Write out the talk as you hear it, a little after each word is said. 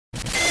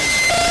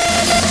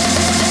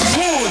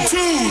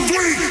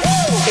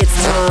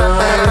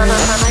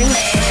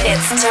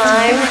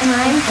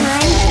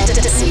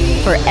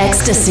for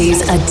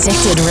Ecstasy's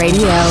Addicted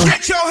Radio.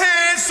 Get your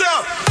hands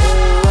up!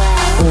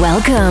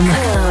 Welcome.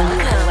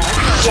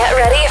 Get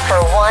ready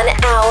for 1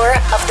 hour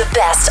of the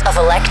best of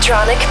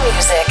electronic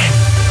music.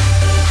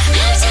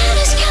 Our time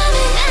is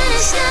coming and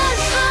it's not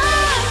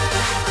far.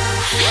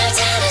 Our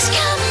time is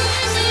coming.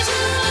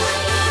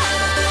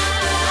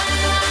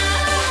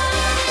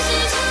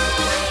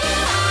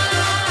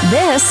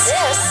 This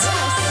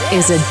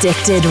is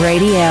Addicted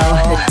Radio.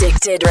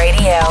 Addicted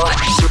Radio.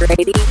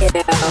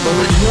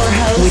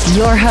 With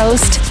your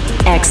host,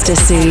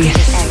 Ecstasy.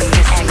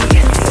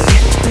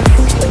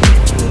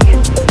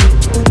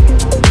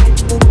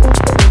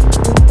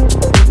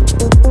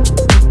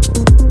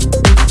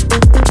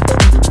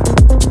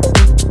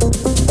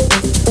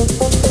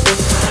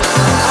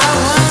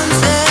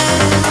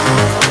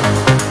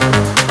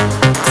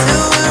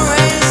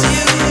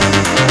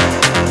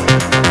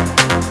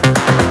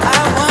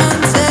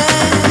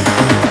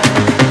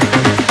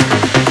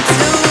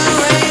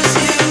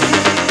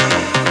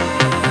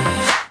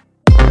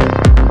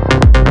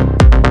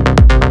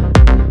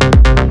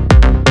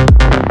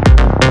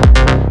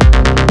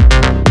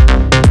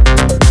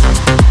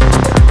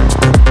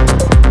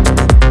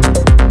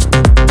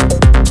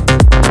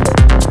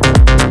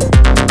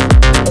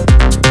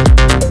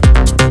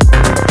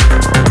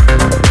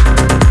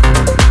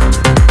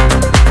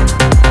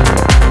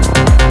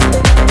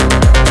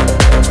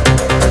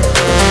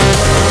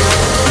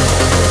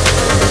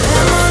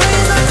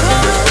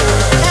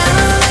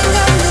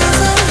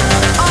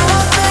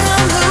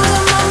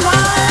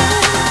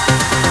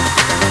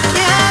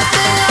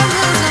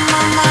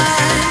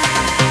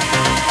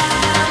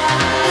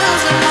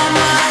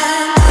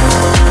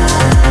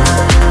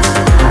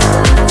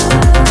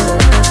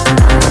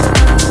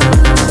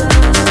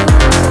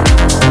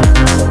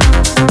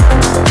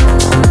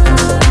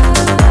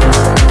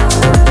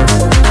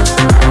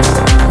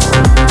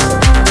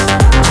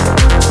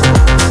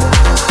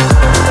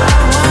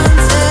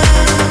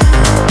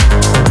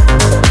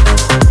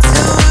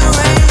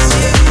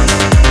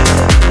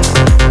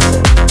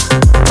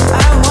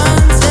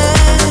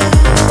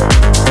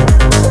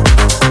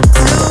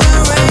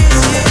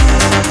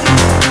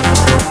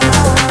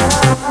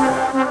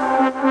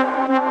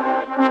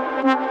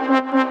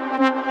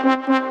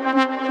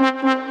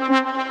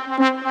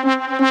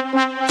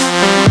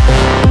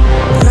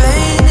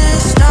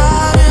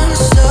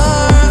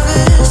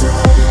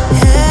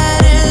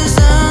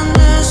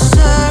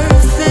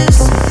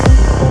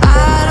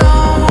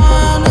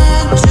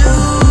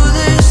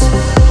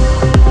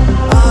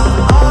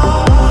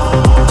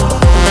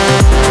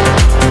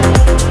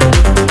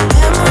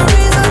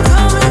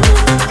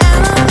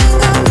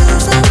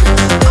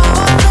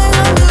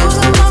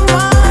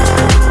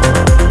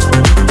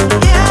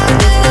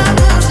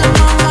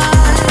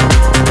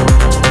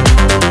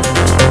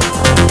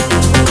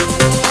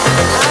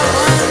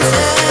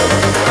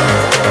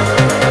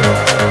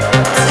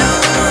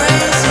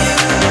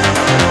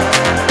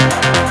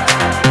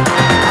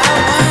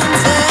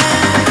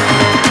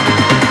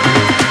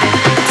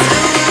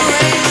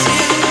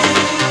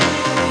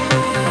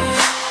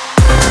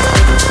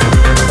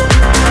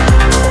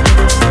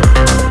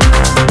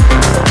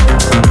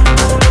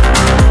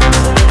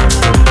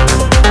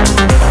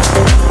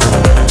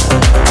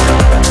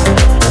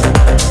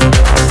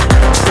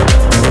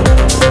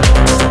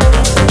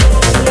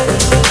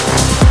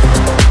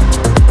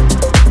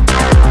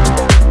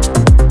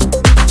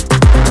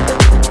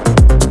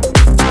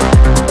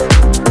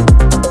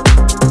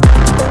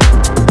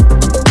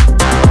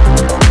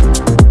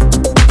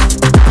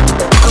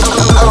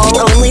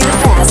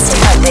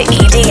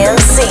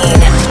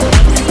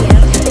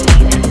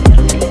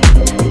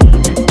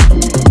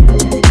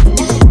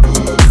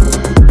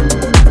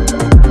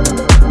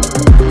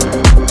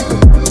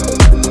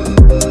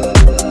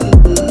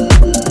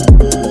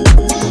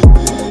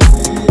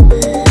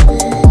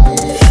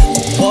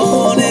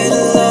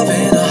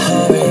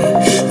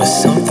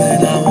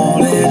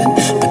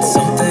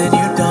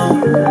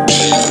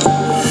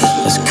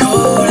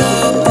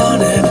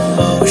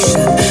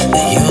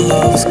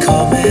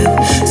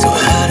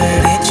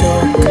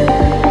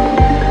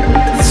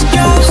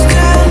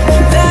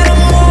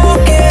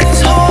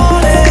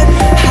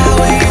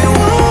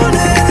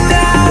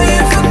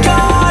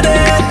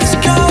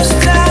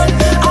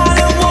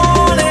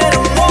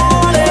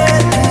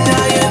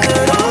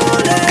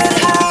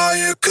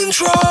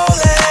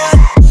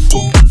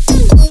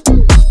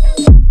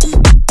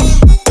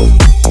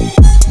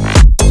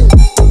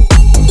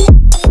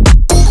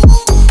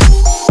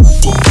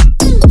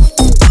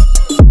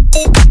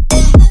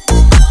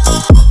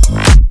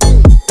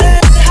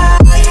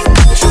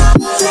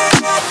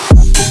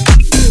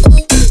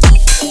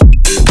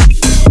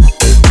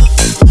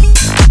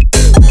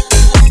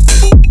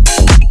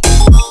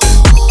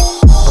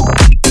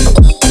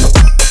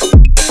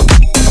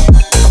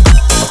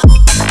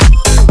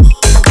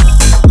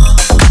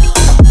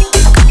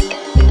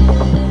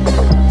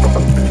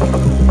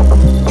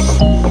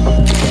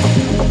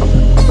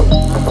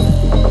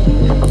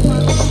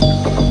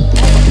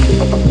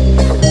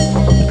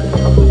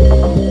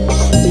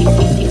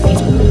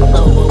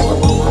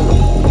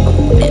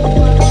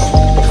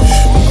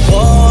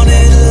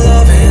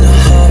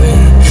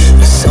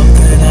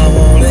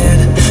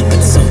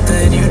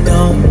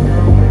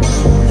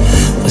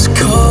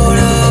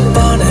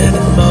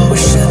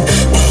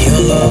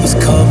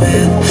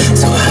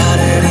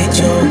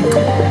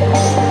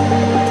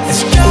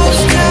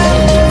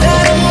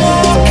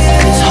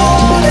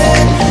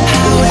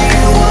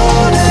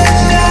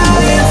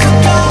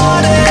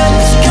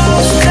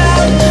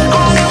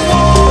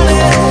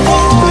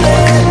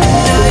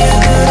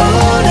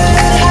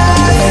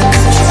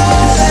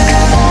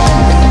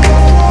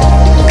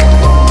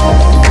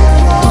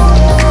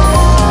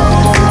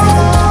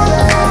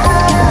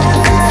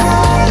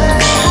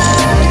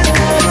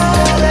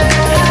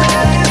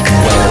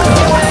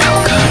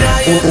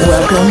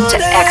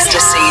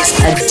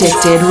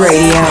 Addicted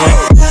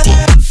Radio.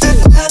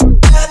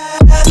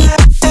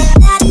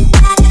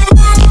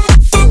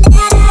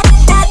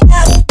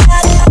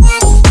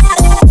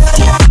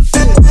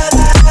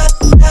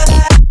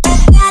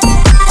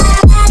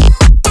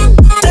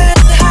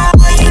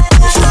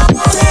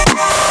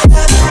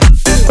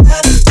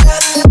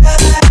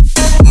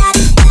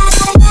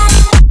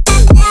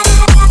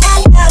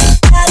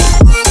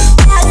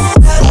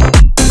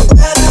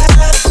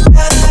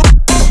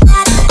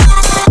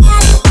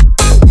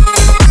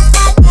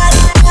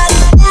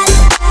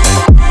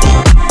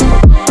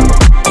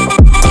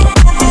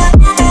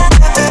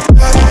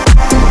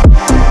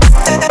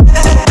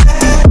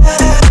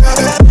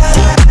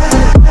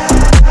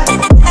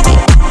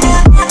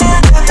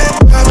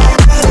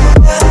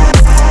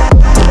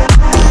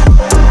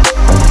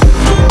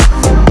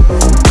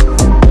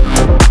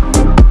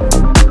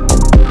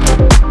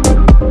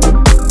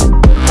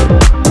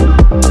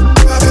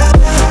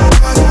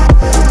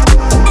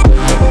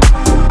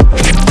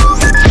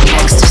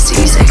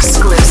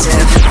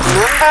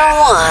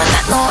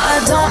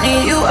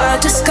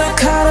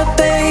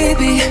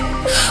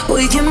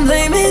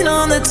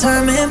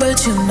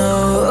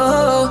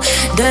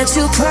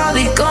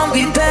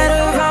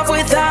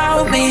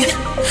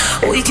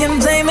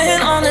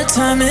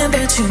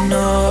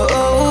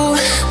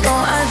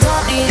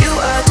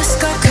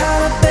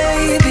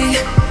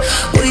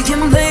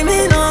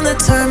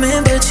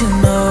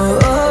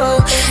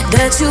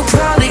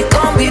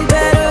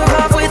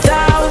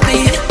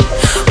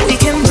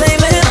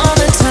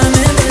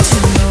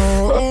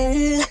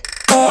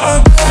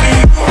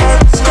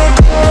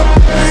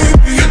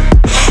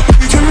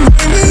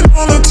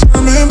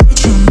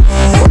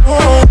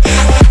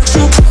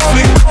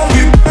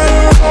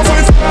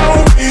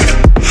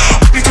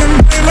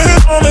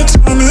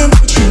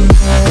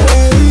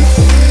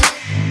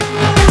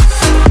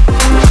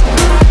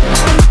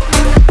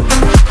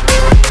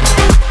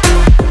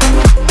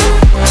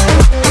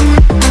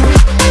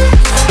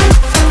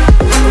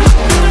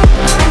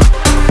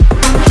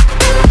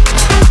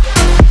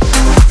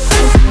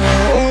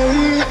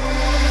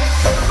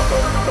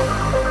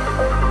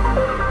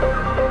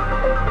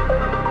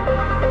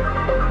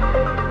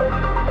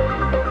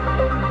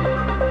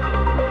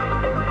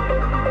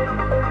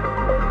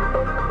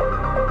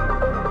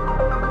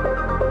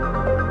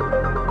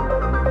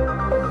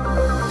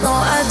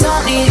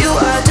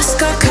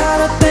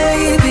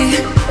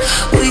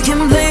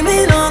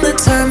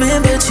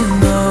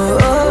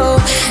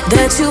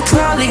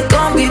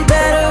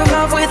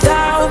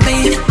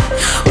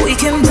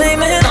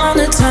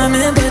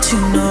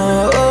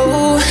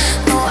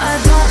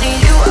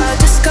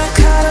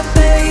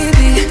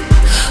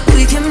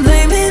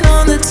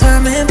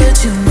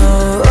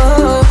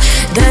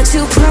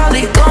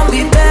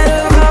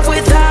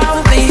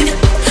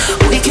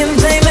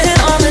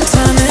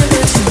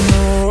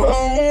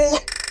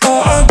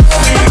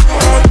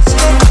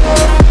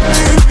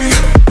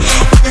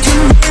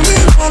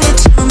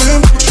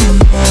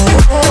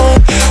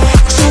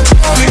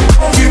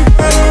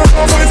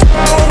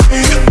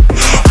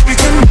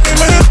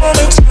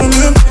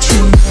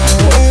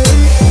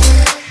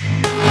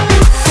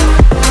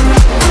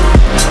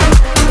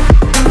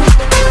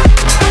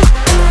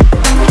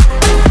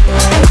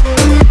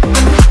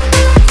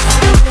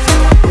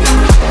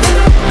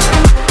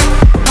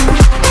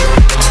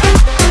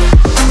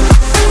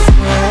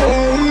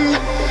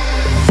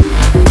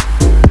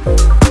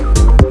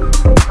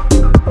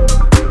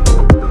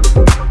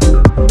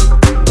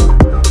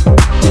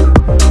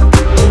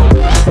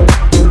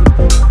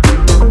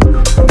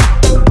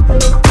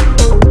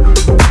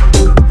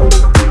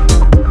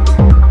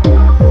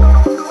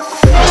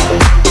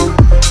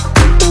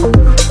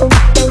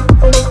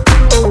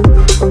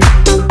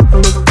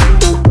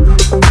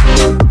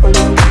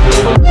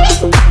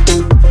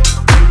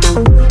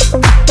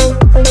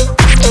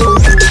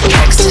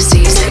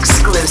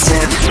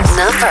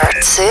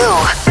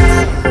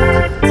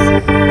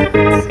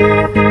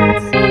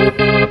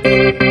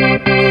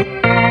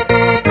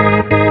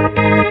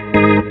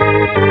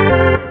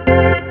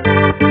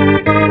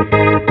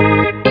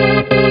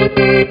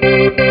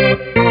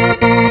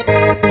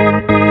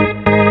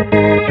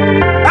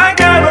 I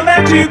gotta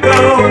let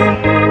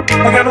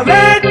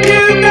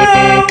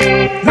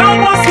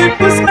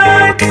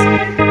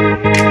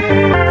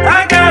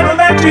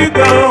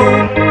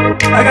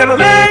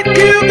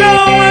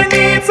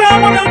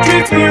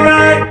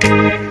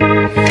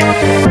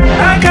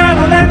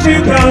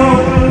you go.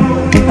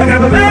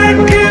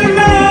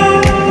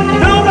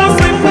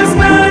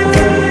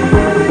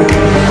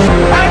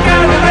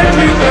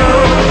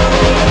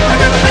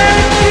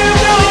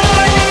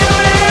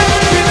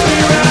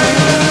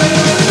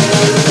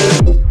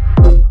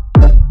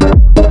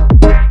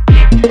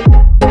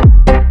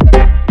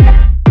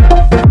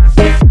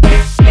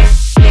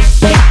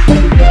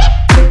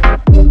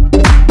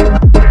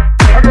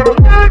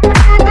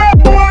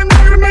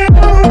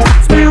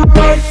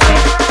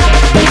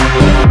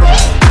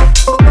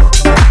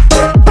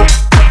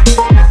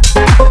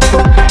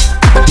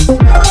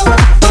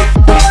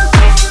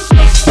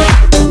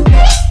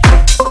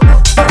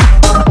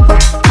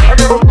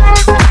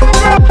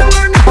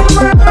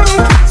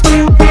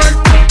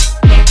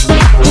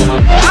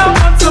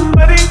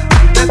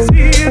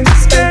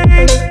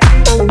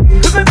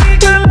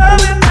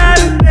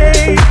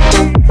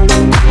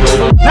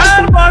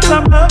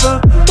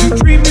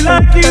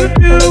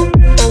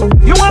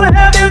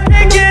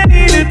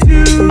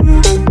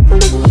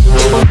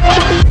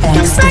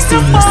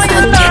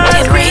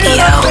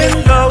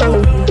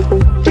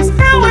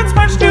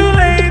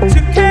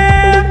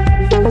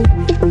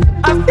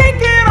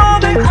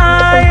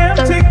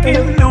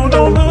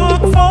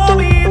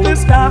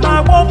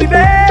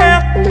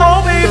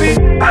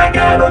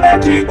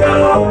 you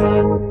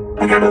go.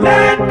 I gotta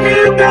let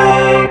you go.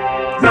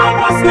 No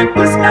more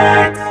sleepless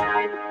nights.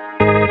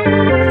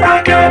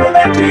 I gotta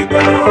let you go.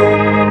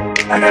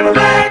 I gotta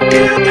let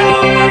you go.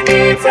 I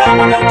need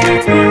someone that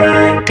treats me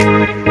right.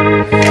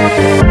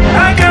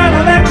 I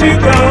gotta let you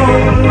go.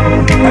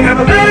 I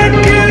gotta let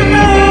you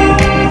go.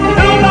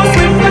 No more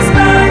sleepless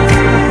nights.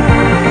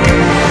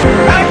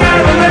 I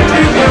gotta let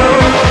you go.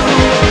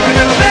 I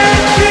gotta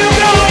let you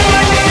go.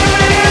 I need a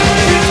man who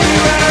treats me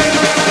right.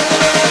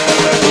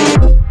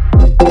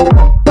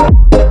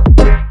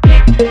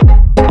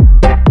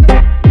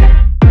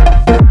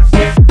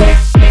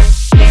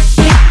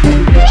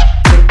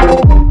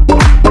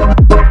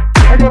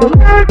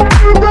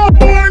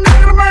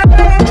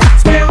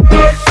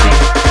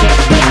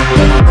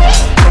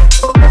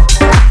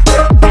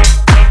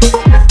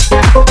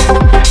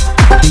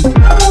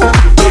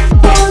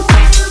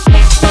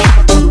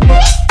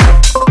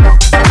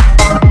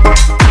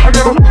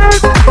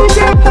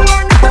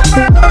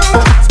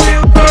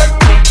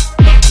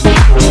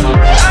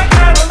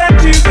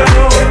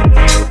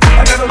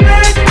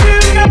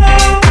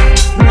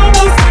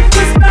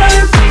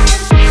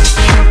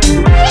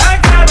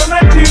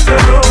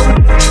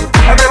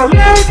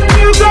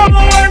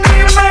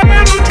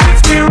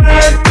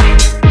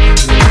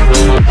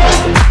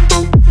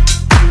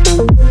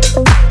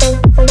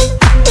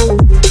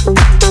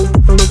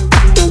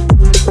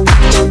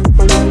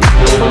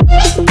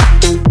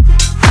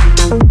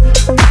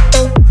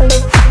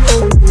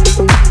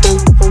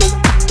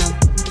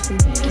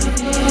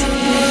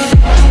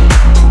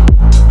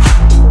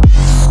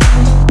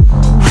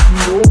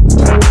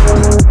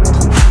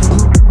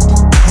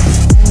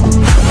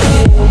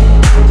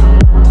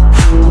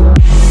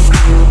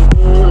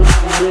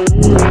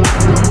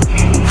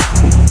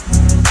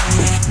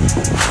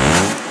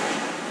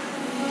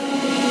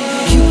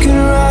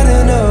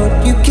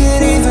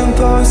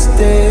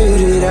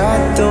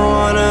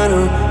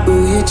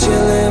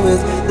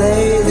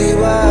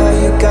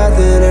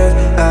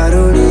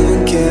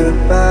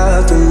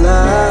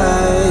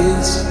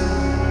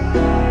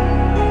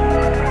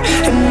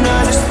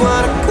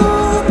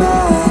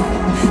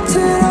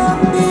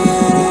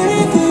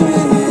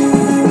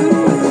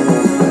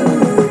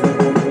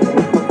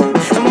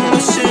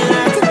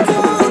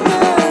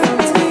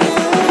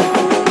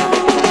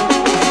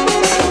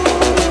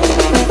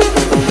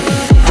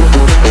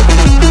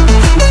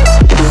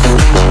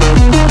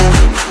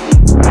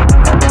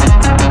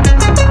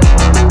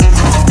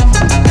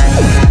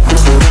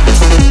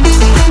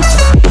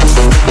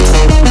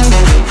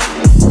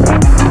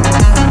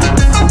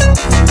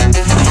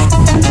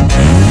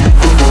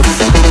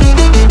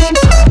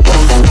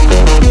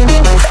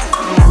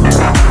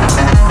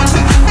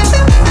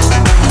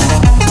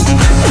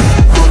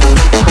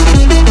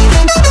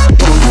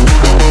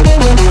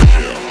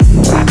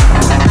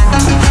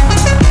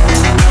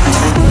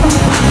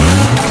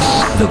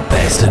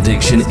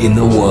 In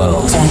the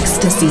world.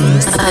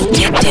 Ecstasy's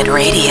Addicted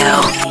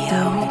Radio.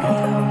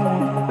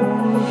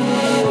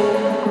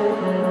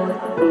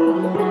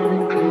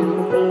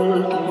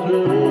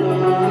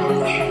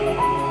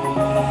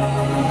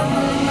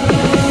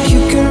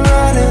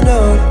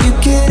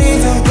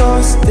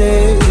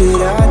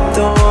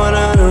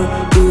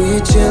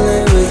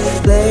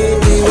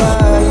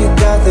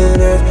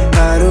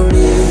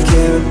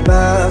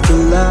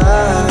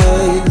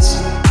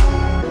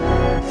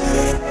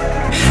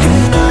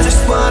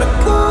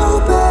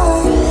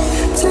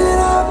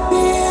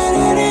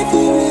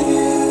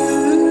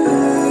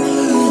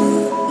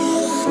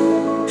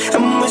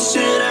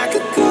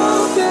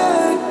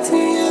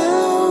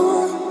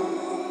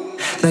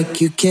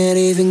 You can't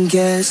even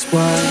guess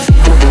why.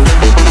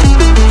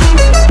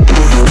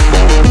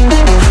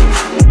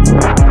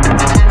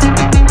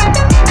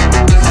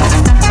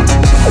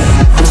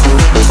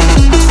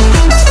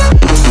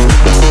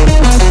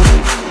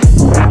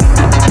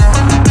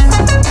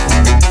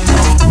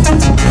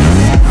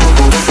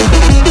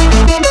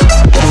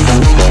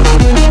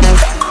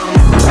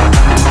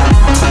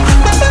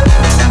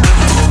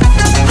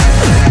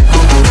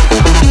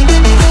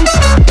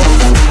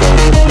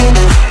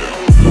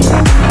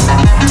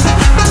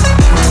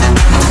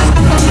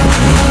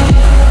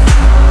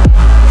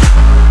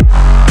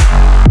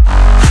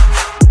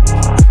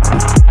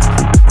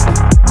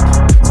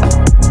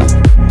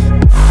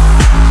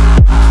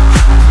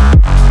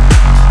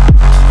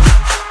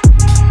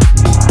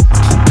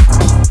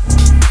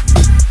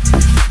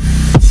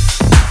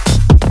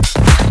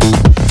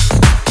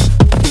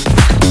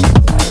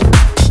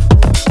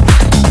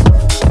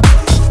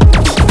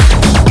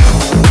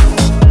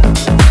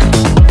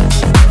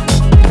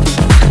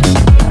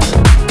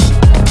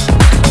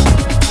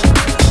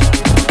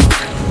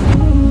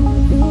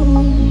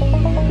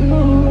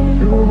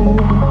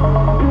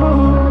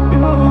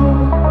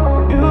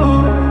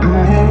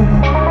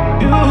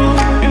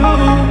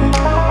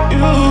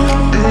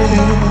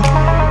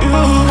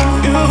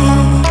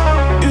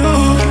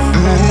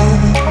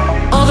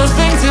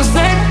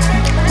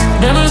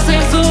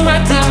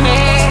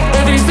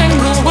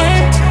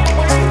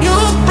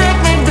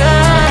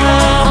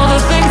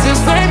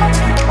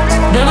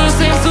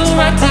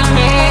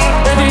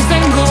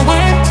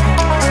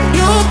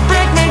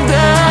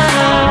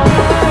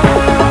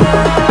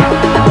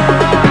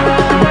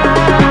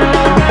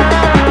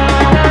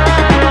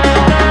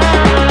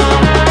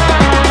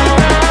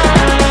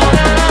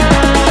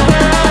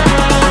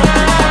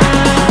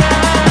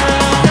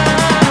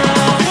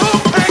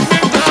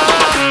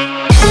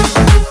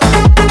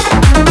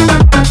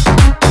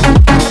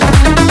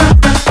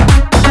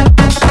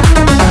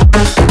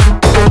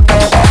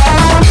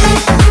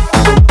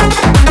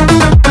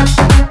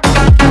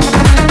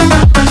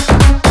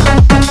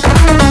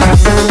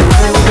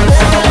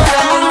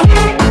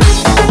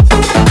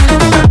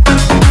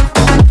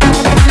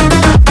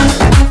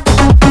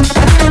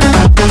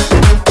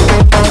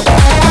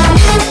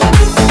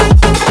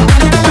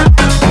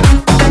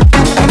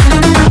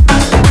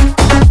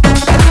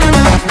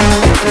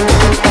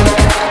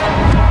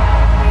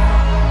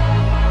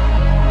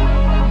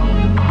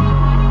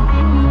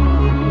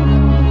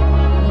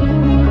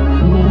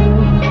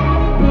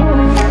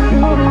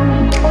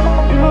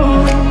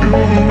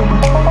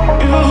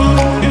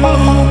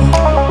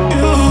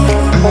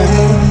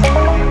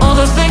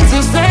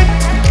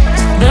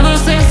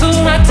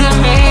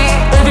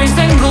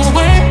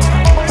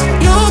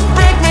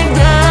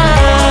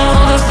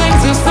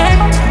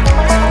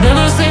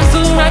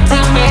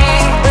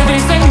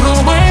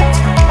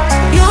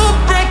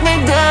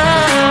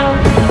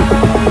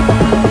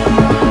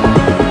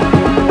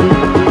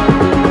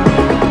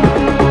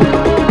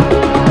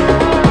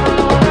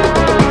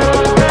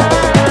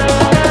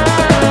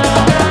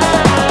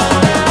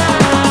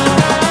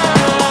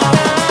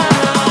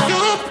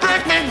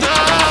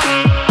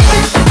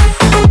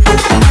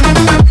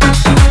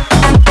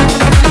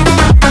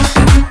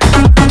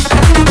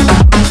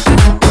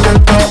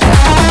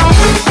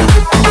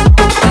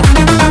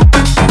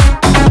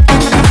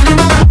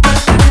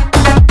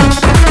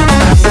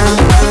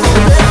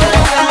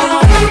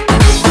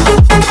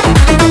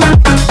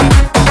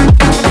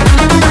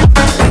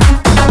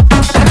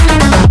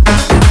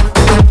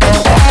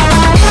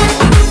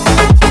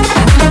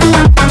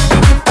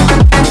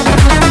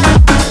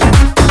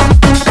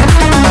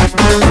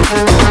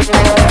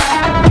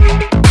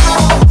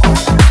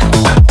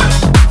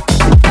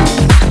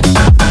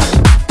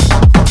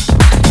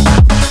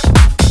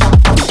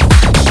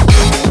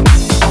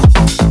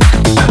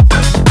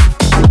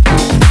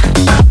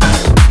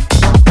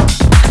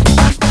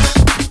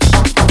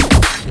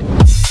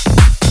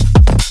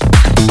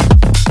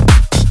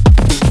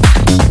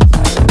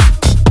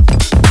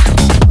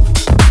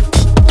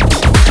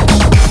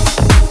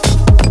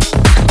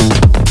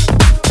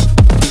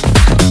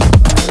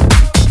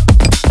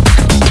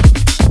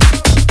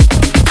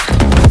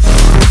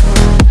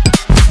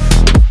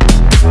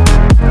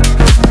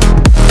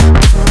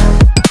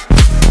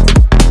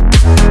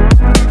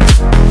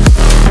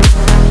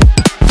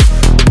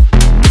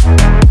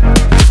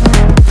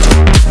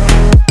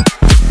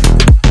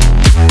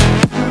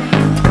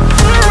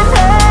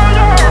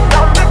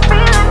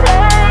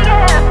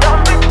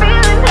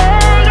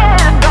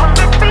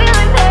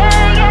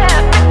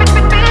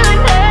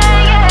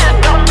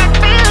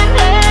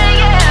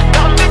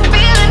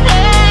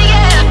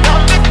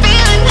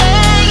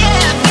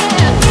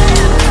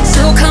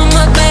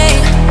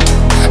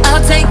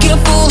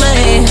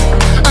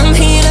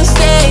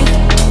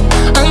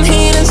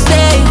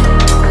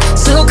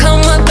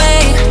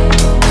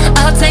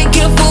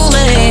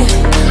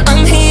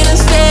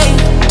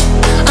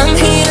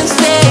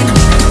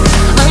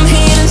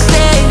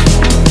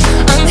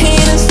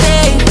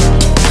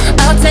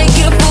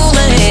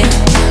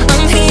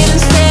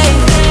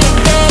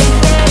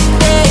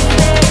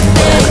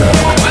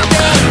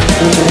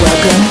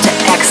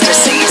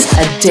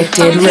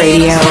 Addicted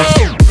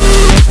Radio.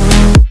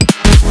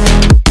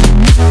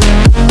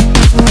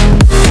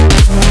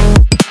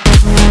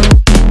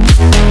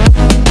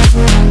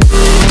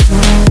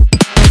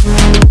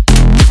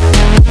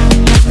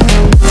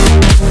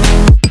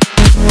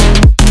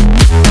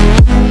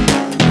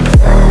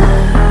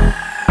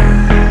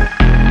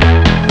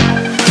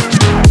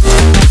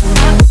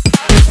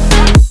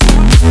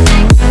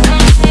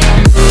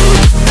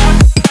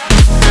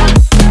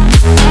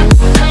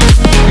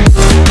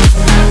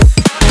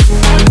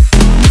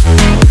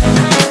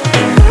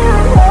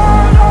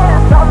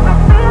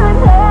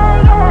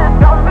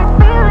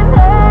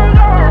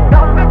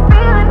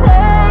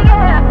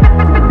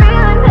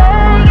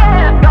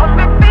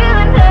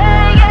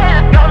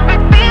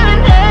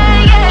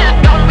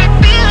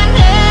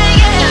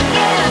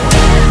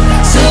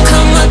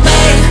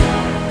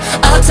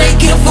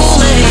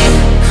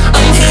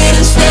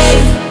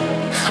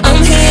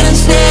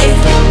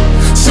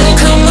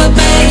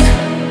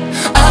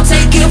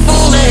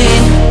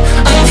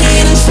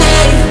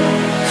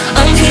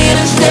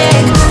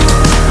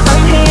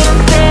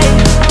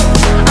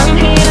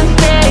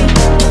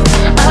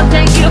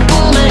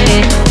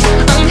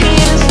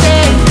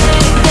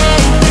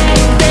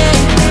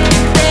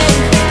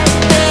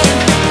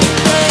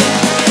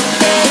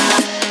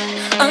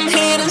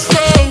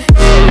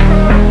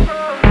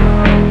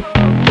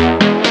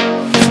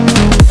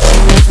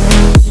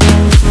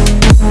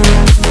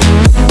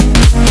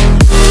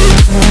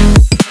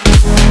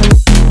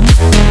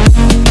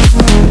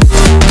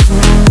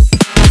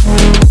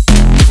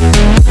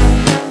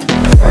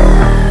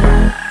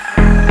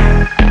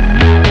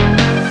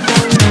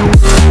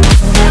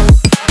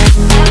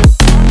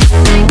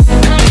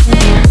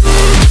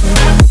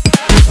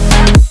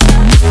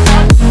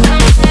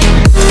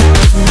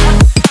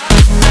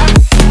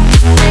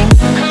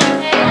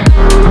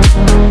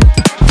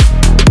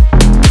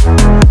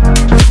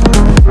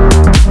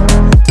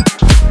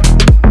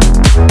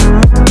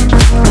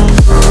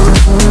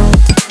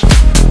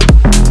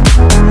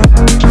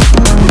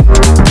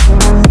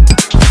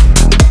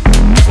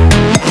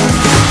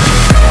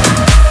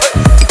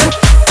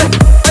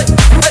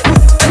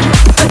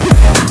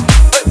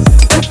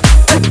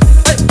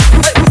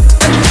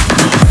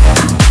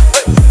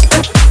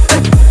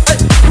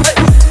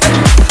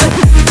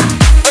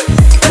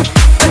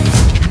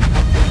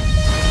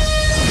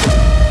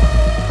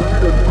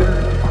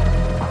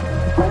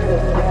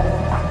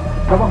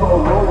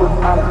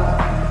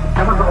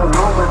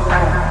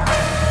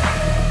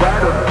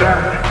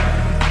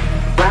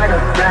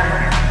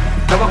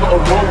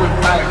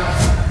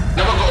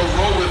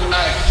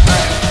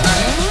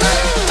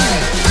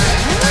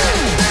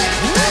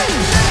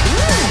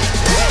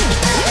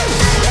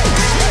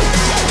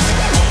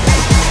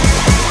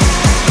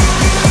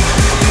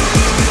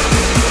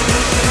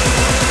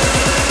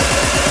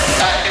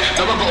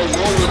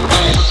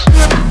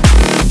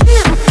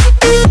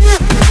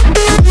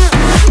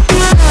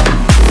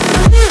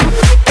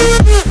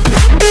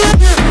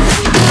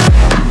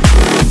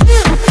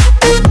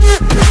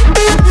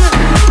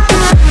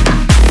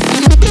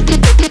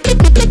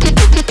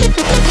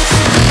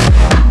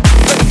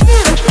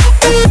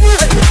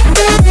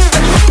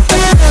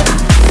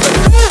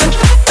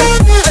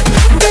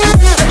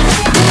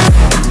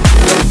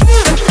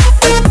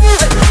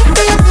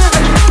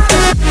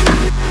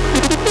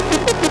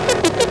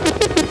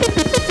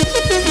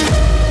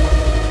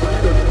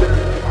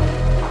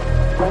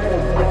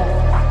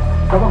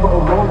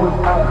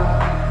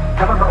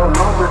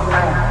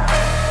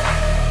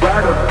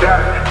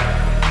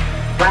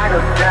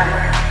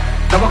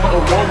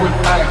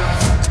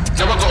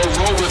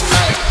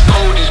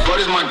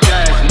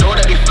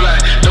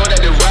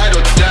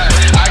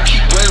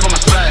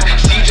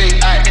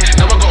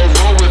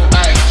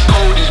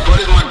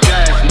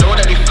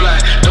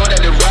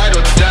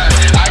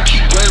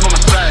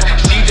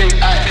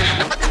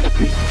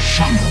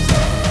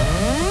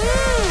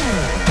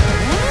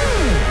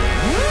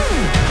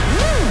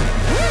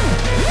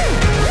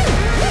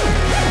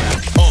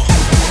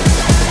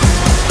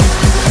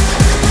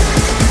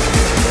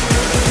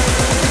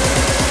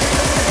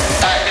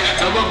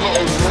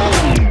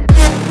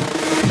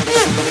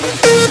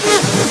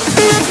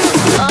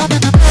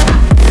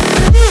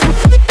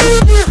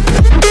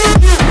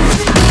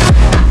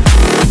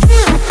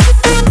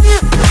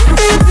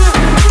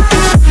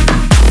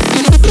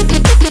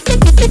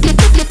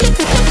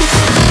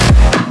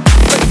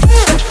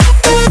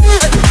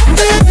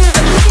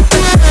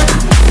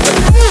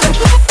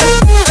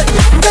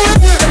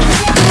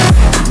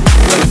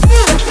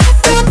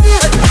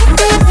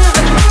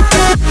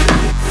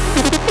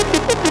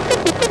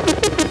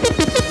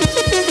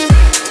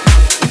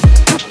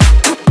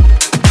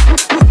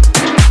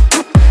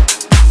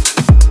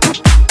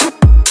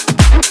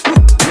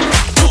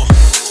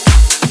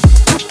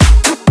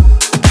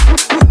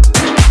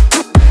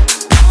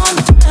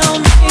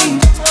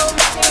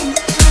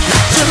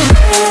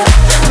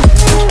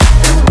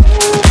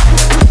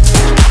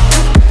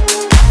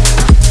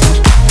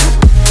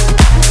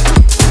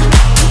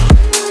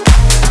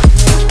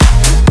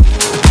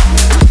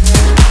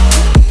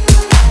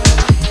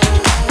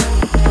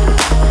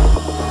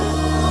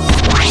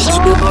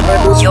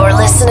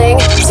 listening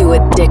to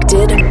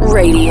Addicted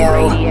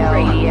Radio.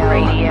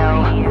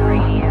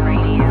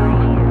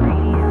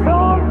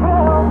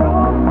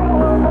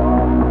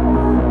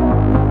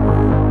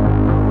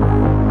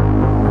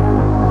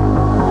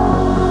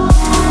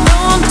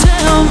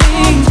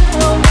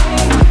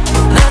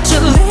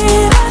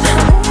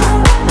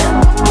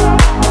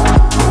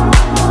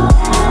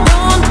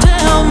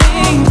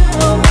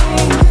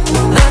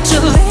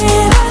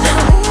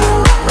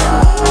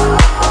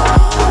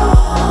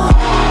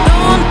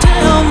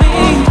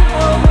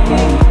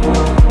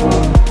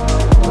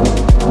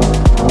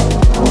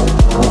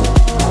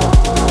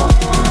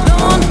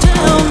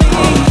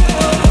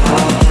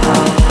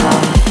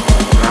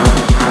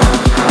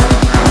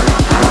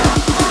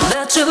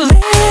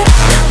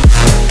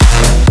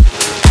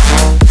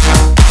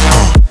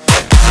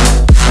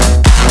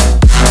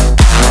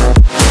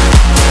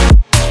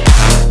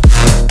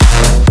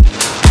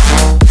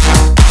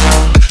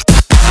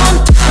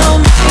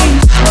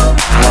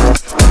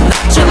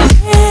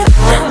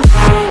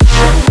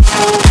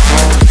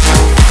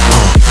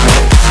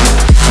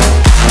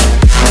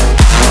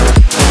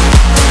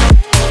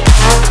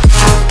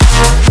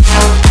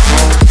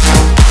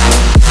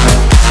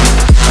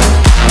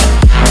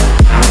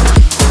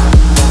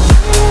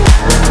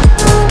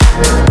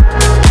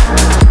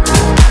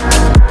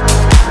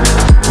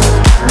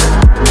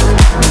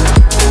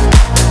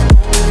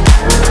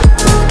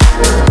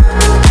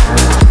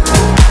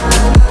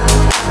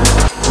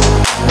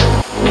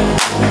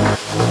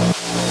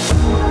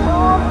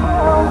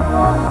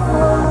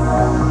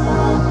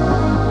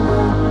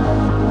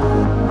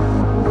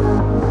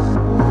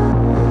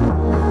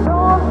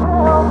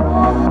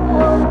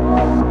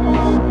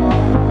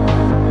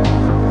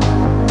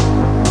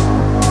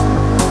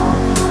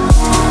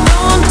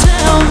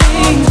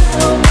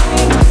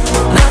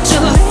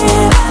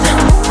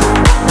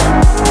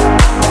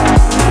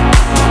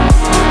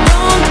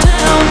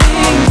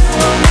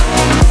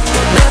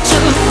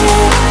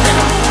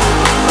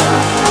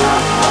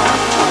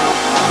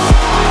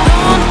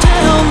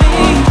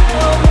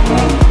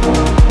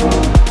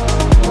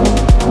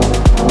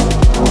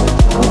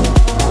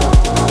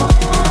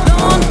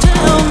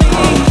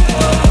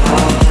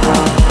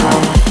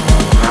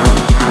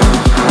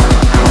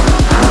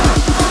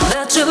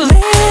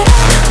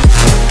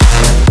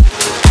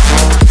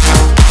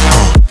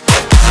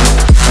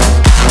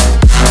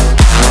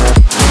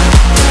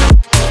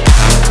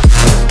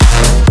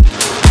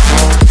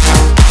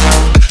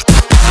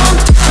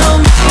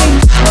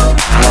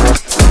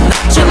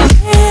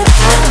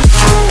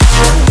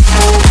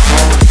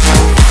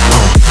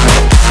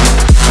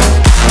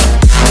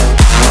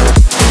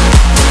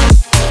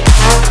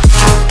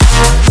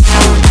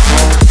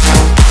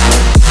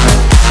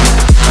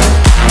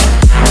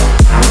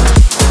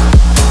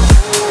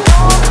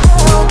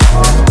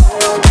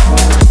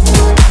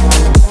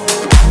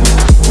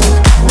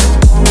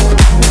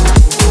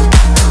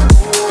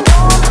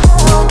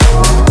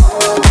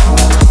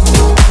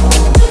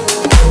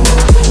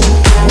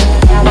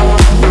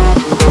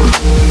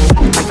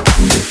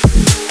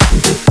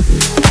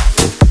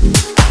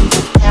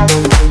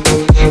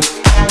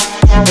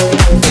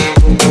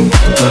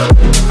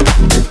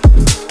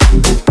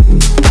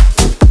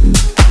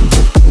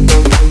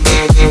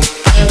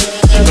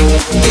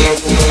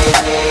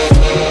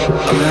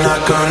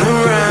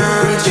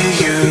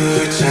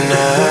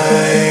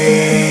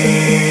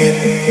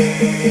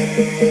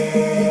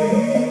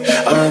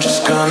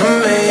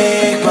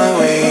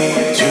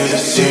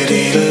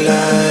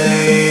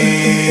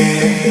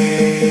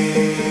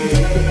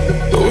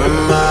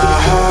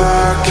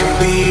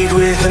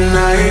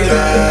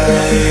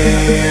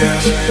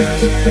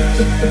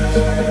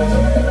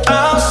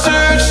 I'll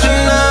search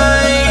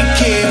tonight,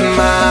 give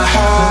my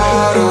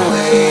heart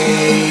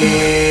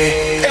away.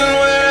 And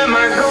where am I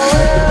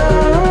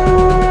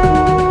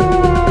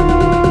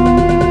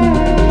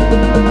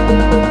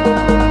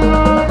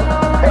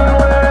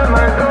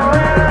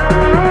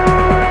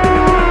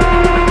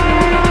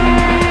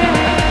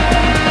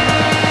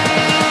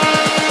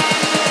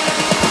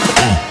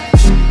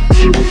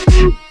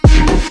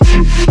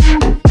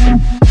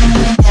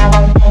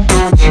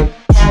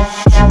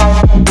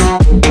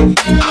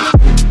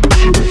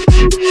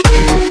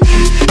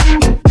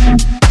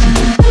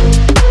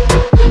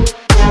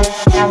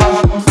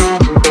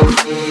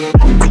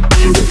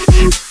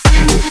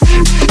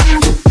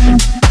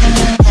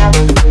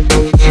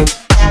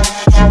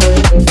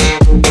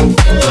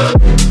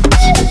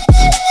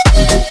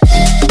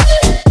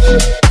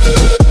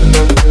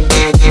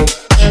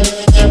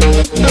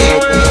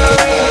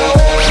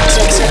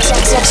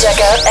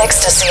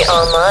Ecstasy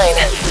online.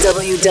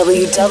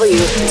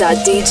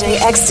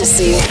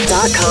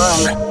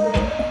 www.djecstasy.com.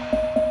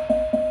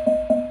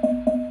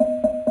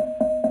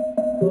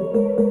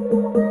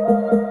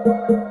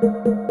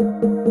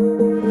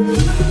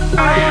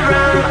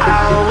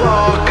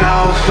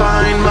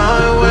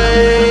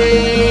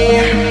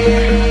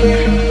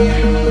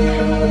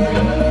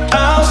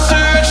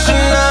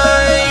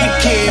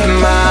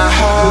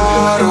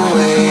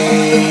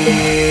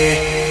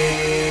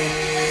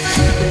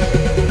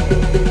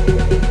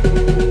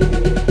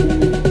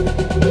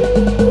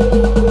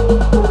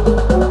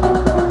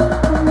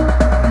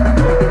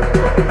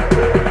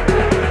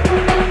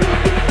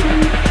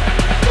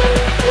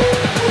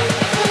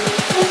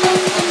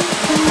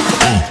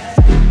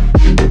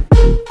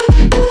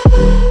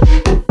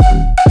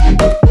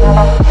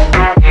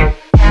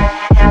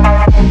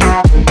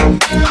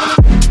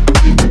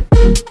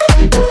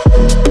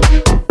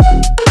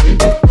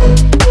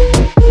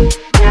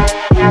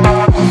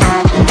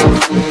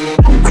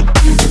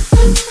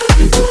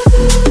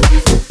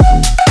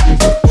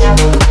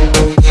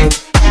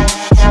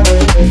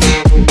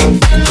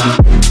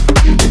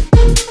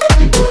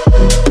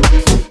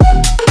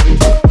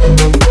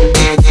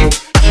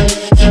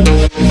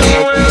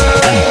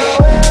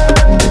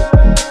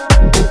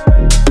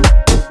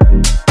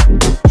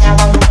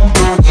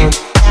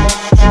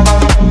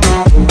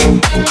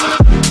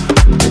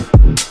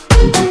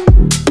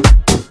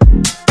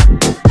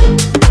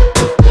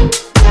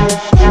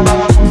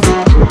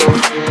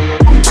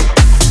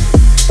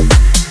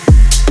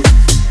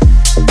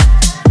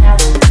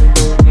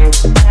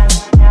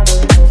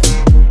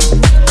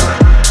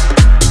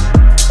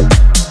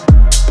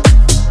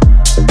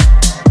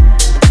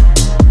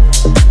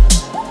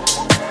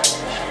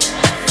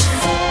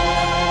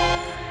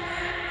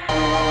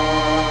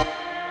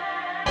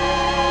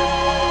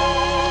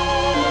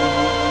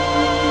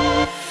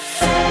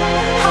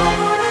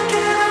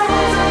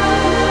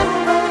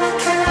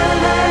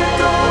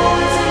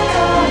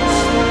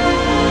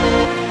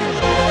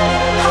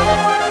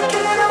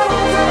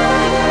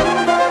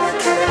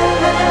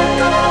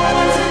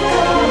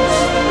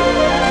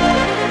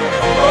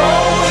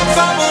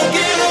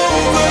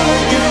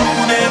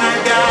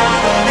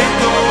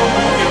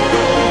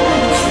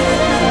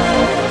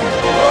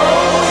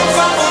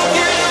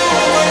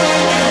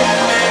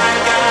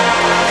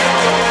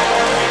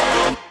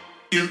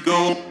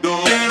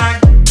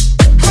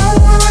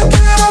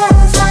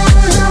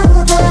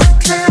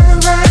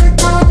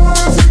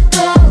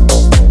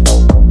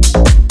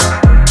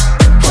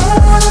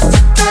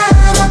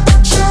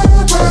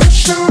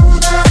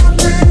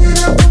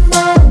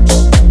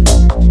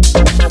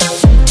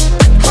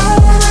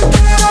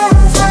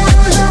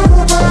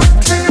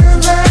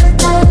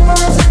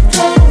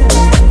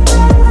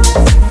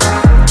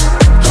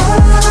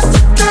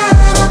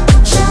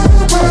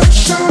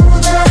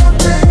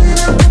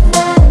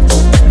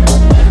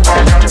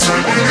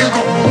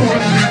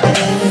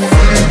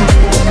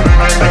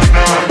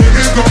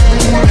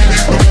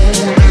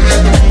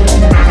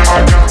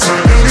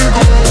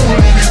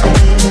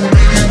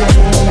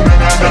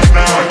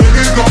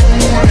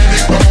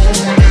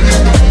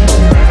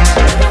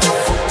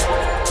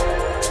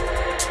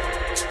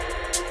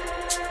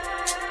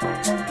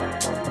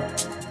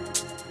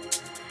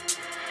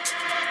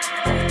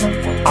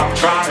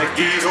 try to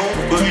get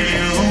over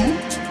you,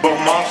 but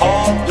my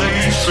heart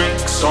plays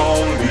tricks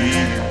on me.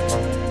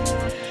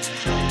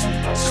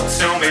 So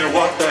tell me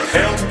what the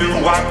hell do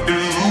I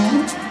do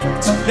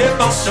to let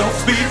myself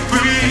be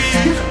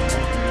free?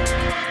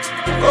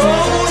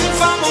 Oh, if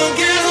I'ma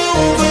get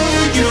over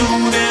you,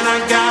 then I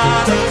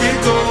gotta let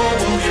go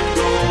of you.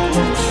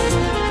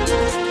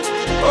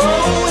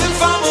 Oh, if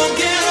I'ma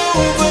get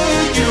over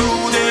you,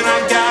 then I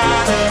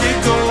gotta let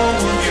go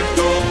of you.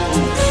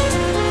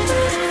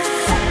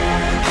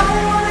 I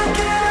wanna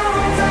get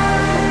over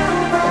you,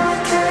 but I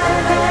can't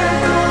let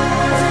go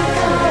of you.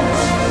 I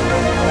wanna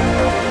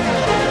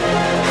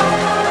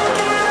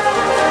get over you, but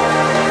I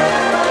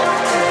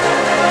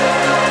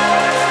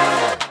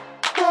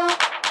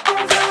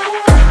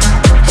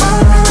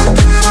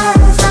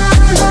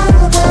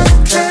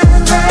can't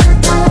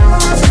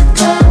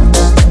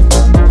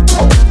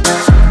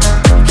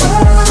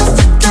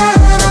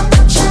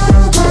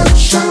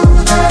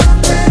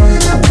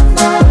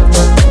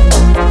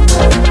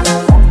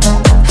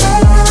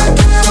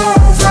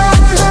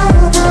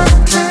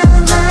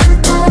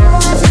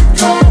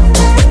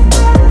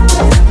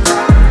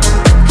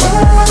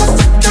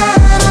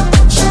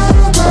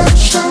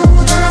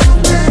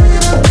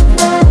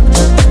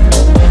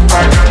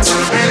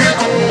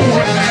let go.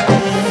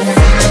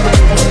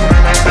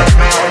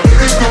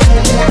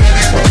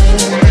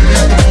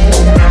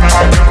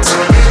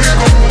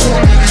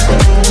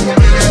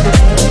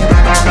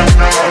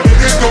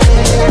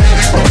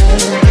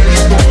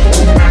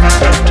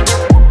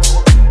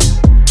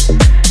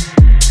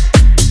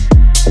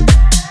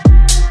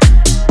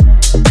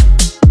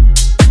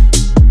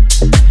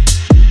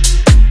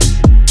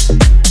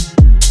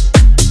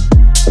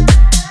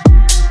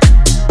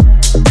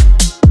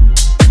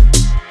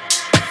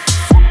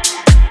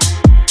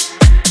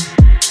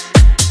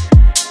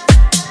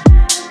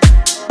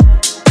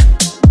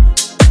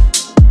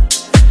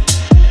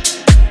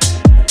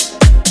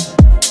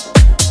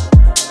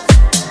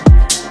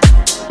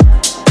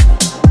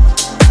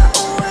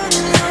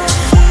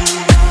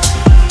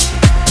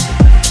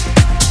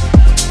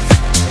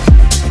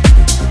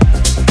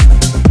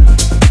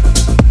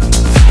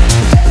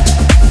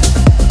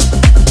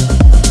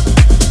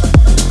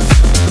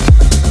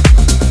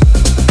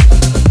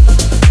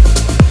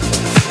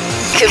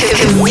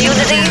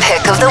 Community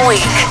Pick of the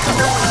Week.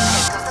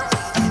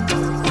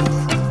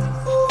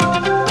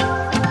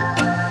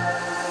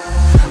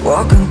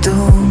 Walking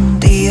through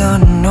the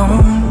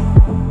unknown,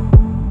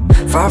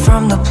 far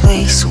from the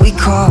place we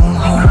call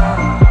home.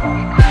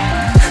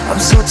 I'm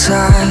so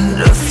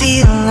tired of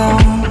feeling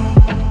alone.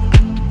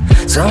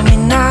 Tell me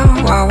now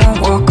I won't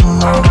walk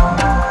alone.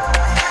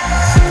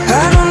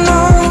 I don't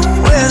know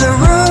where the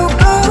road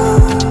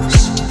goes,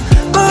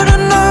 but I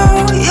know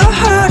your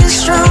heart is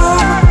strong.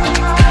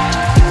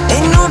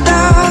 Ain't no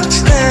doubts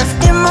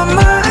left in my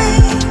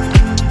mind.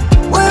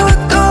 Where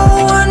we're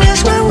going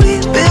is where we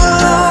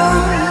belong.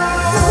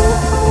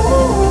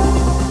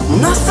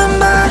 Nothing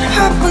bad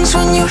happens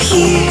when you're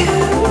here.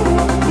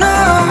 No,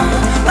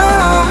 no.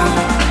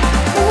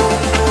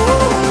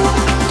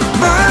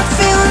 Bad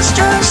feelings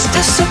just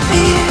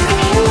disappear.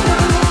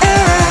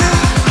 Yeah,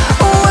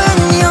 when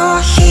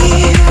you're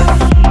here.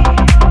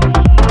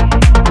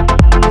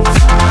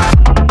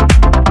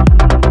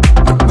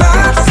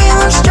 Bad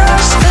feelings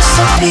just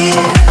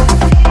disappear.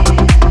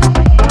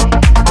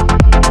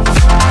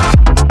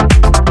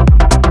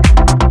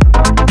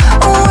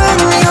 When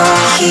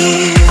you're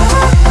here.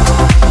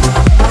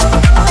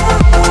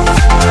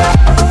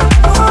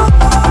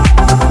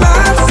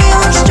 Bad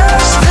feelings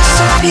just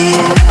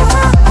disappear.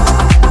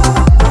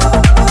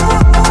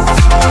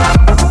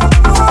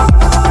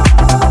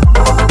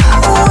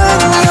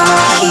 When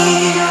you're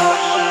here.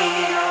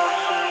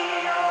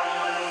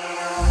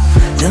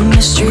 The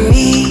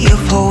mystery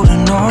of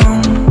holding on,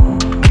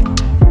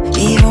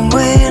 even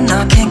when I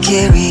can't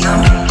carry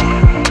on.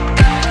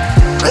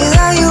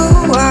 Without you,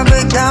 I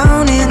break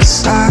down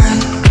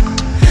inside.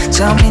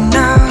 Tell me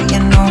now, you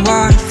know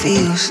what it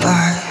feels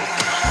like.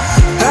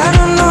 I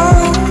don't know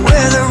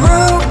where the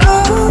road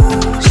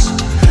goes,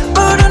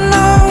 but I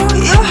know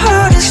your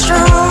heart is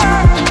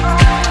strong.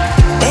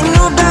 Ain't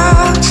no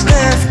doubts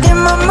left in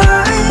my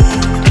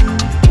mind.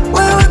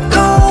 Where we're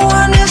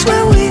going is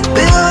where we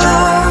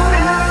belong.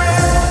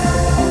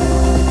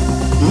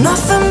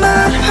 Nothing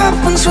bad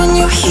happens when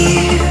you're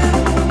here.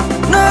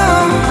 No,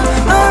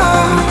 no.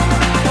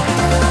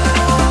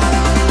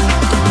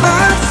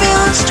 Bad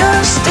feelings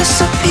just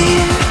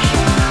disappear.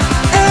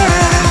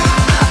 Yeah,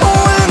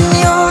 when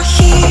you're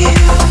here.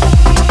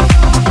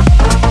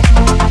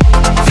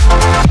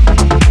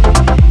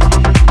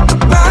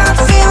 Bad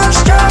feelings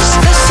just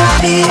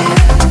disappear.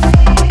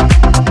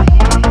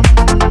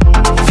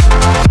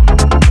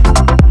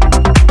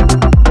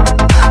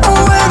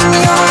 When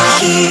you're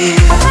here.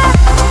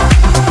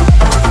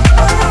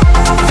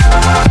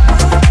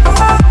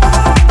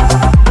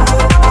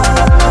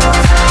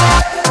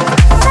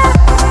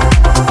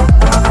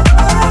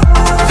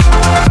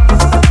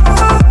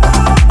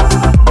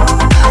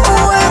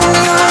 When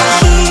you're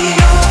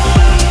here.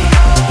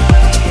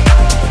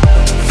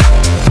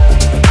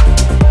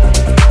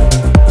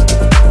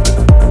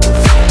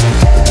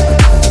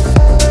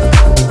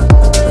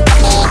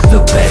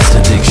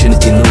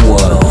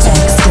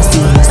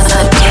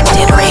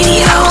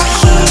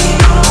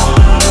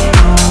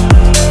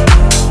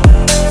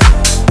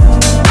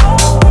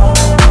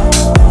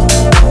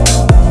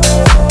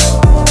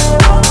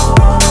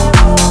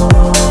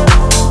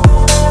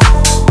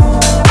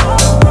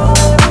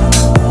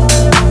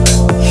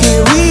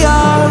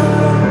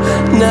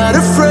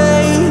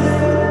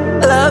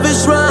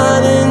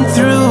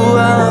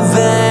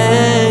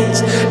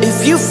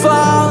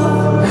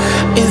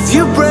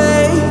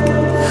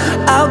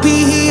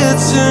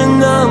 to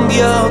numb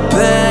your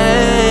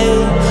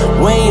pain.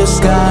 When your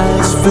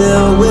sky's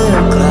filled with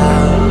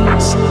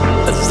clouds,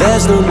 but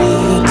there's no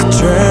need to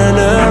turn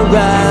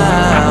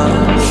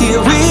around.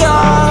 Here we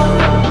are,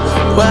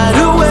 wide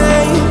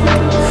awake.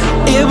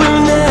 It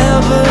will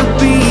never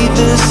be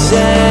the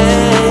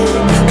same.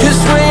 'Cause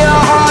when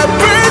your heart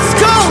breaks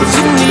cold,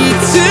 you need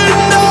to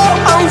know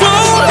I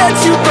won't let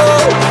you go.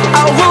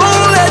 I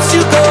won't let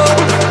you go.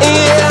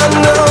 Yeah, I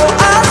know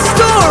our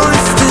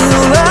story's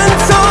still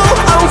untold.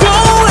 I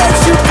won't let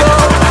you go.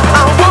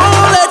 I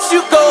won't let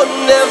you go,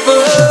 never.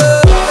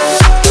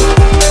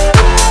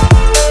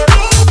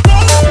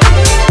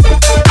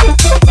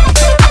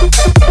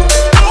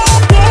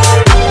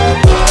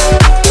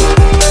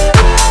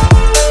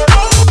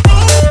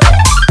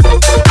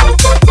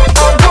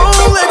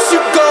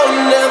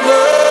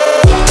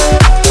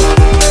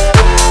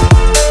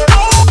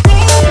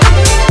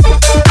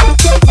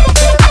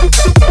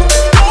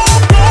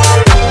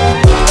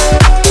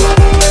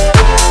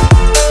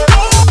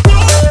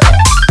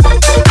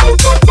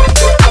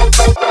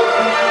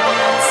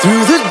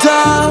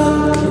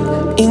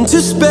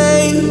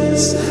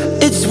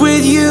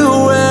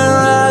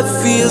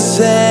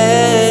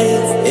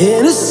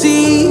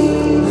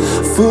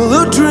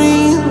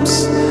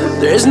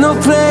 There's no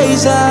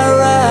place I'd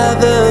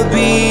rather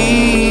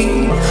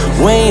be.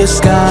 When your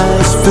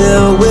sky's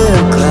filled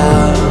with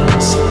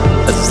clouds,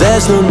 but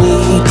there's no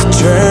need to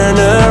turn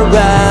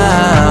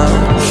around.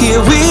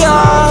 Here we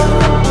are,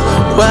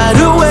 wide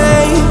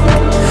awake.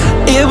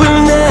 It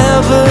will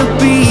never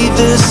be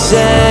the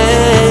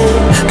same.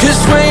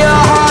 'Cause when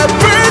your heart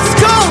breaks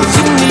cold,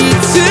 you need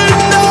to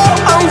know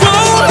I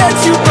won't let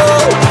you go.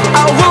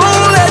 I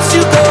won't let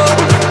you go.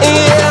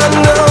 Yeah, I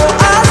know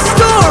our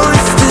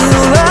story's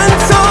still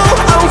untold.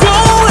 I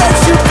won't let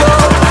you go.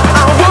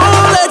 I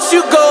won't let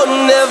you go,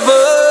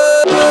 never.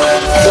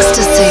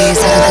 Ecstasies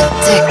and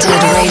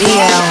Addicted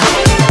Radio.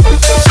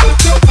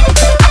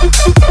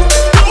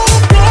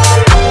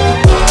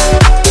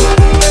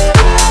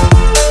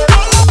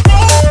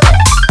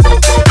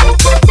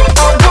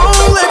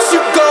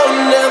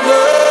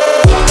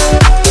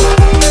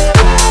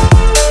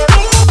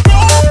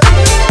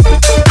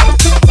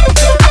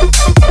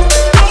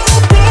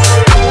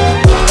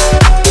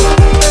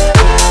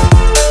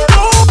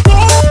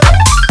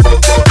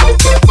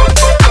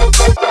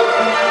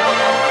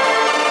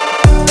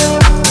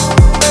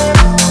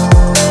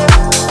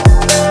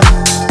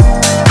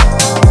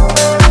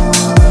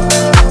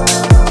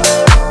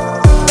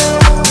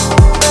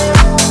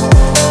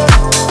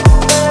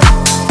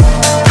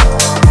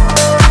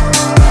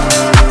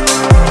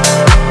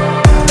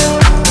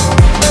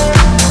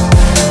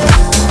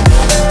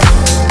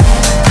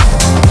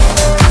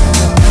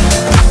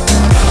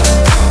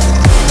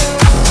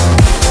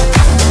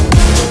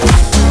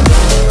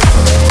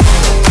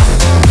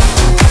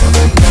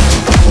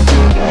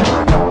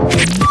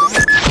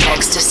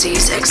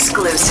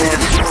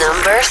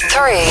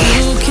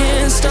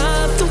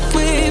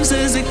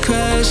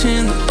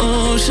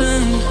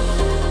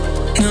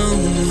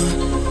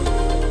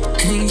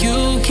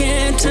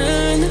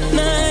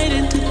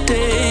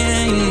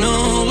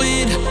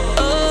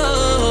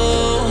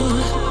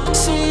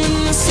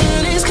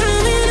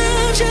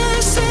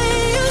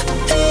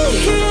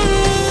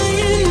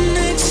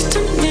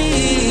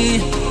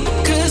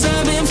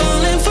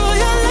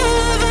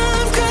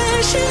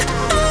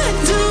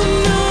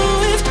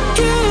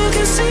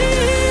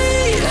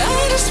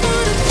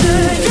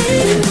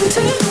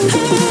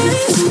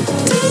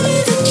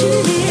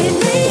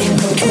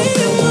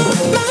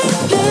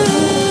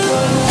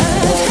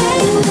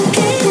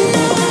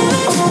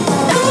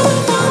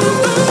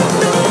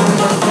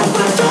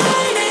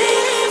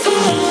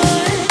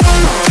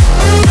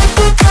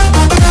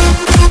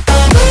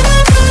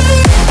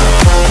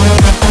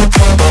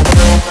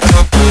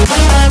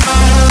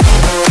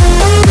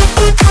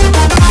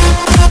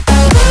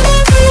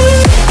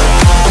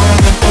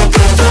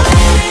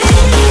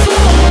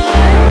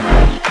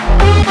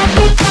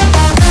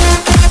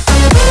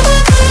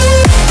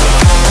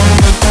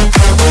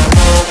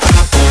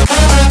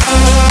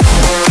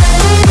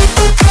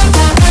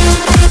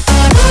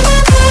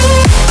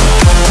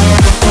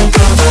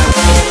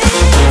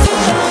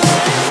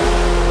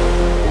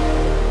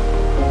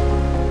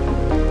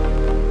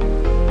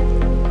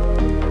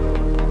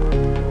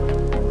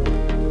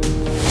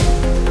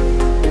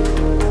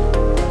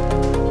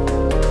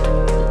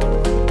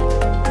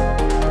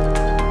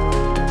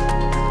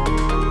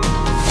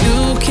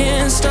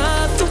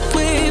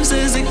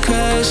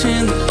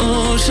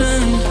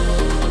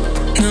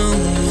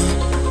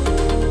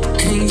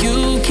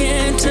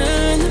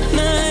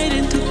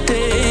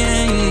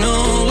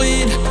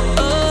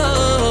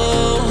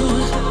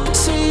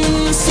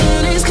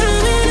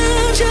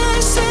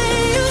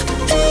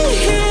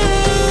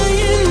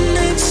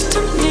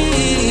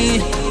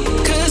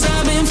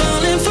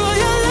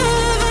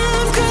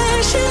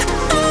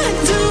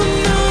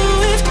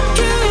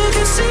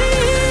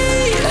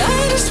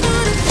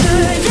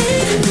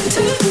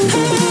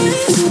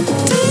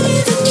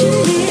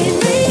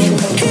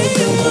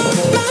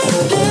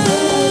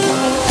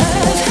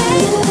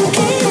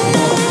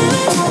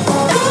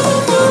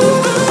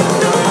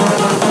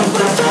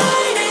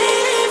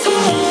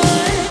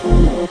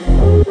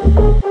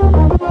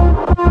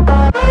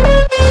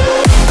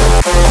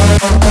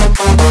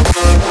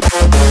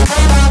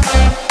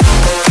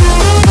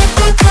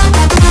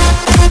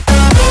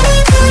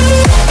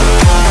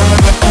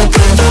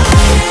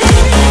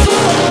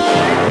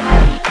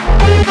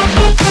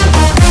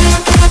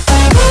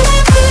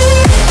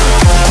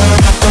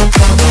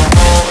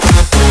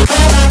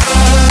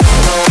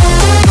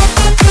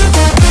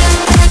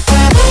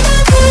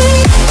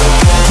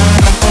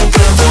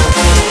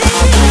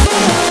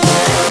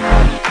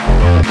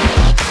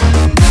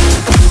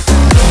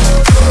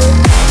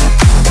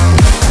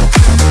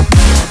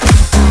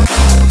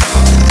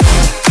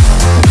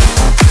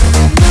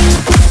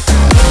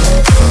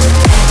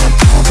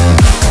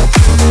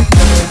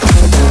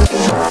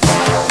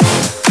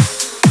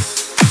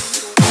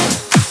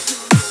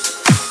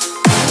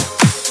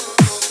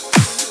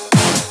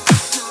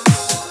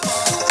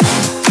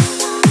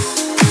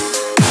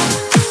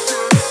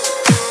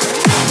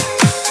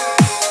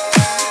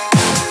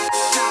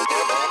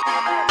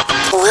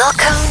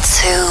 Welcome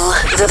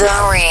to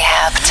the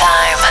Rehab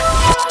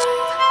Time.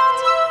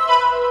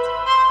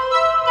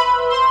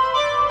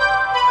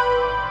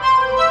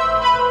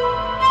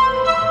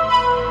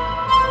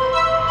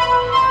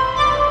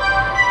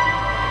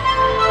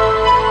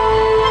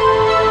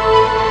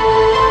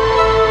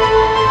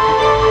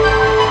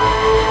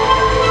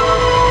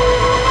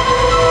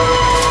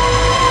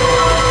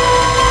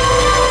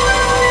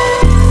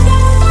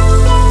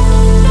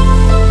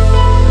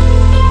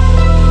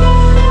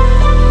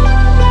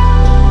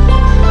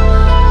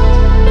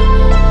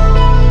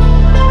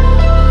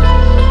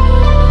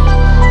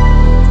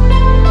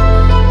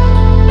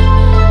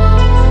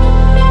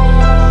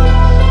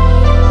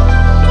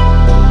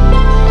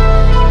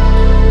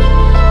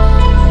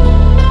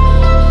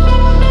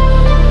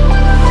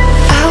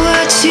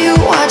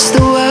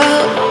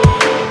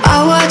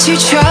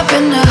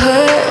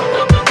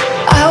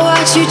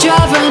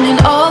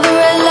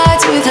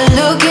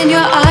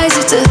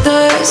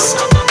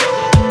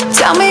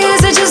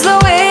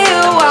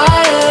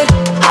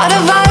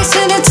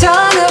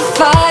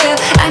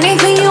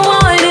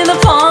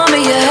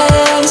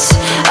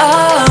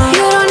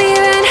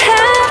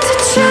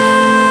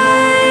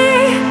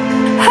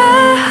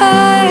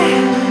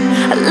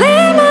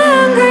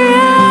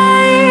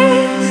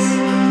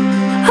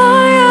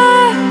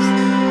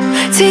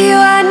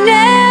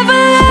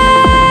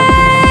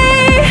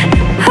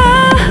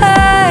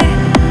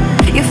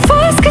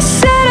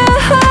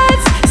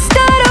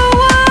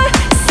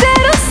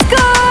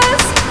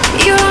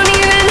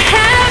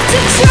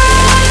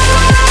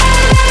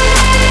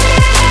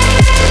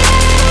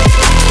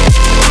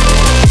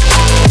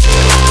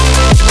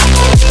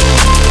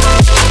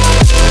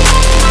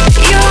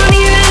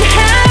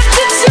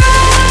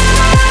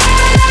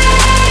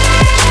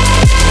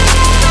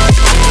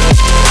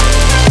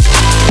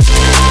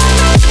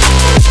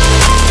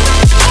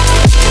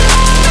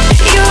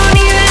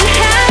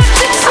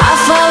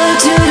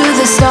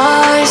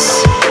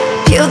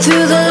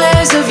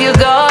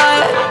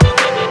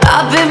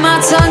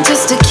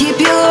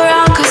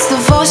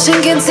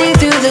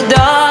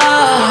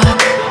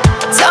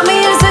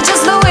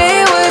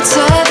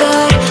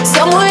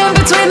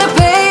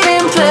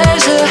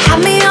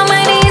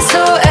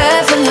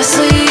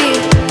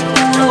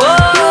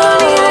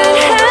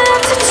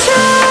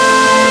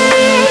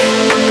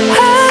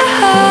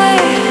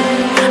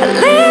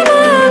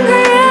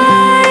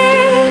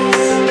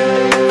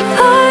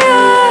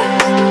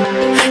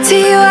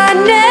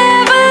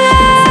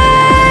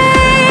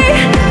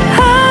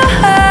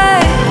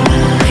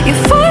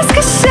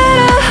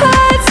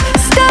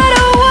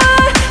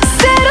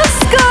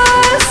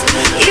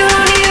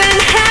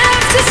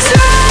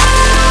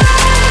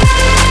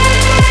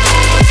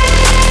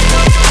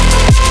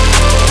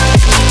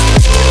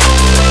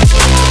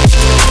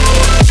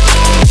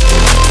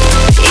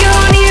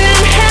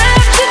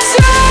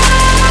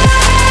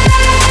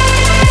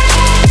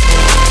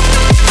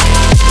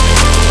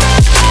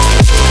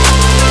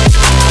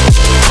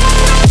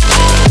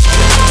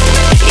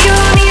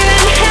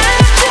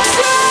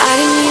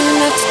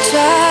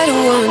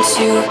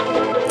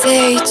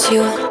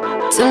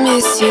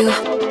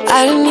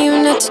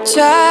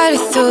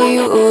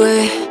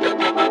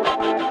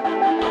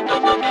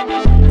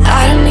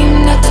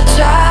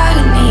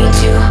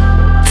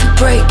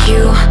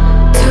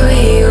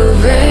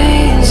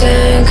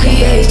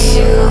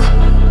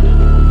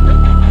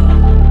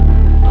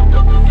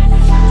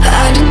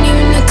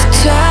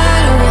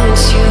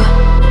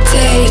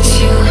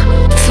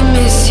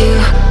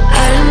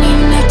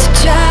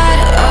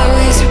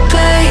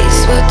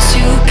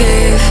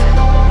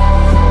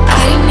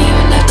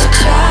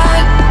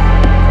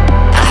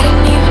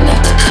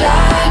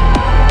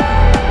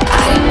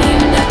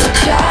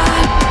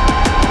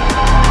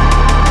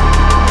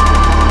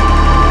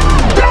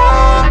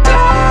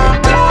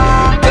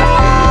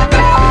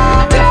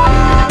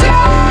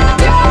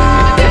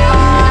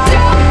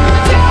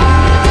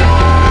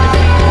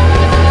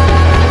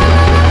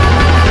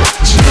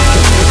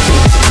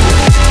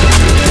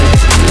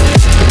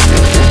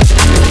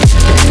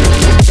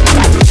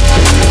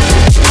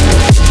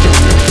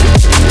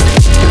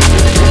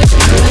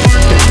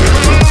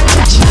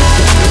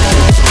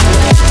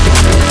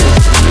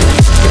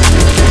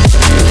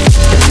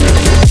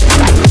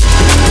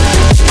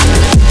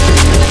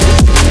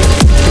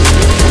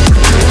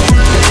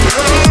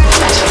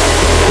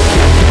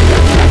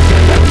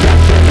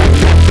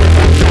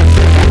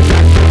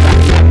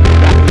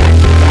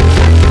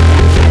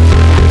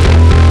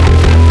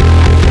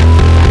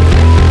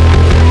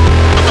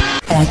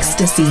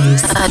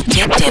 Ecstasies.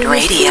 Addicted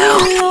Radio.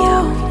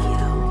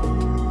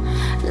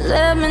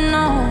 Let me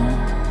know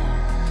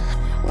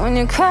when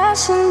you're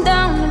crashing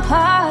down, the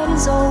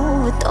party's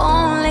over.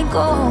 Don't let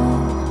go.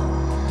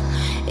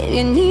 If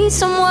you need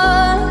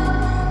someone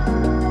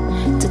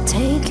to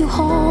take you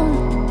home,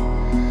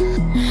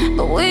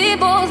 but we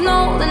both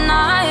know the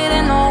night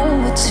ain't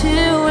over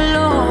till we're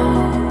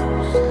lost,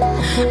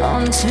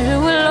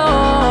 until we're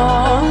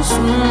lost.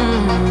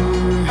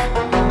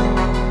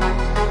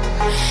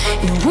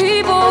 Yeah,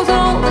 we both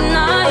know the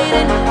night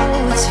ain't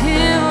over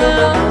till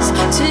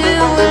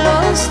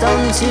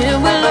lost,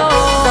 until we're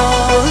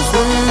lost.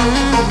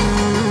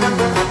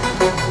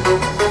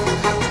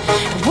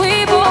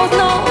 We both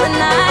know the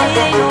night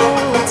ain't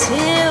over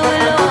till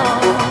we're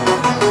lost.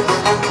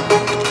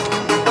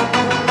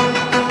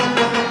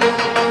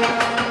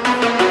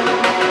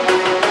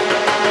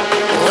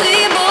 We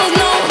both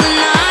know the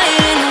night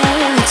ain't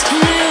over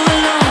till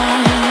we're lost,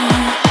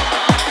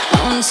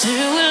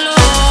 until we're lost.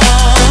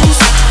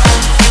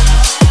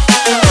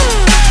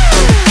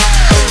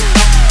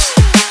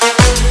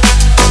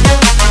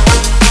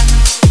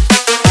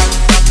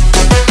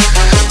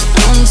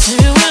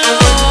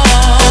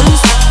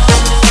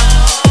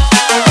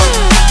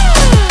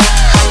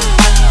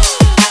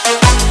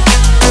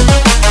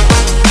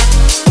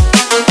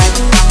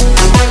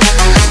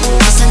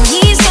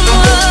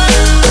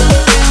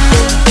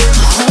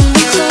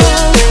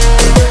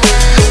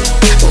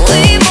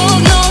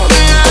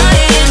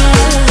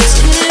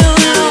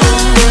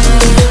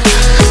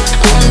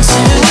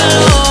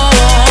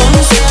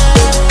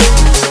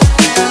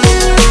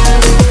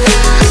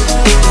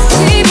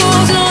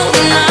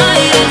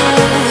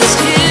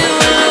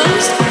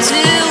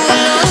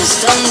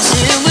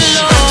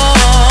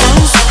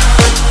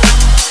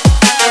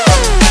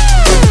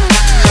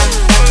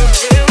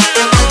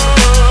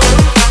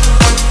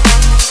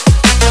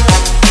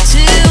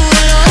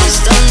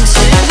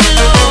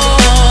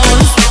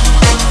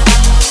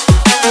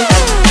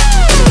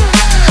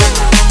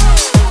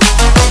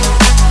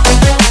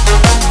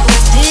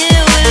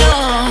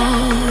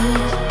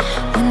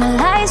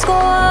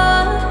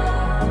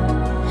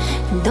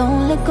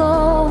 Don't let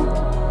go.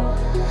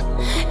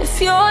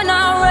 If you're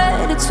not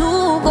ready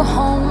to go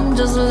home,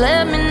 just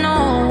let me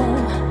know.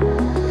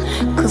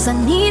 'Cause I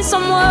need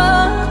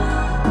someone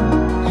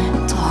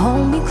to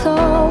hold me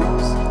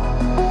close.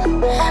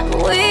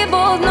 We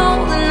both know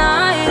the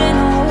night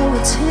ain't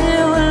over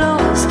till we're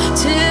lost,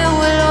 until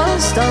we're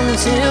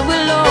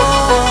lost.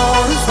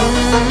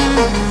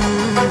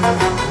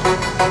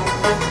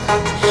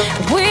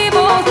 We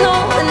both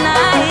know the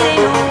night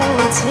ain't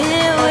over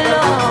till we're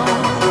lost.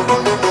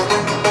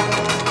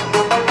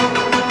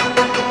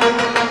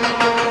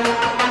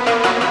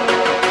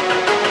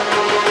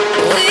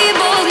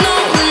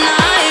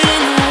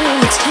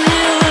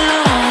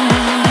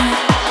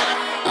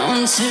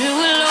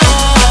 Until